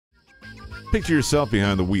Picture yourself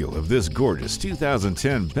behind the wheel of this gorgeous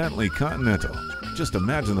 2010 Bentley Continental. Just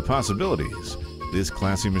imagine the possibilities. This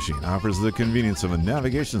classy machine offers the convenience of a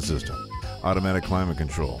navigation system, automatic climate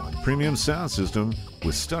control, and premium sound system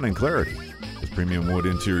with stunning clarity. With premium wood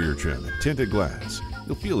interior trim and tinted glass,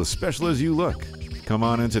 you'll feel as special as you look. Come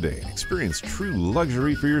on in today and experience true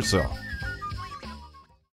luxury for yourself.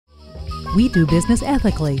 We do business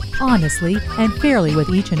ethically, honestly, and fairly with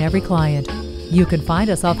each and every client. You can find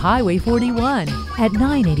us off Highway 41 at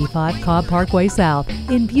 985 Cobb Parkway South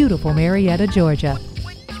in beautiful Marietta, Georgia.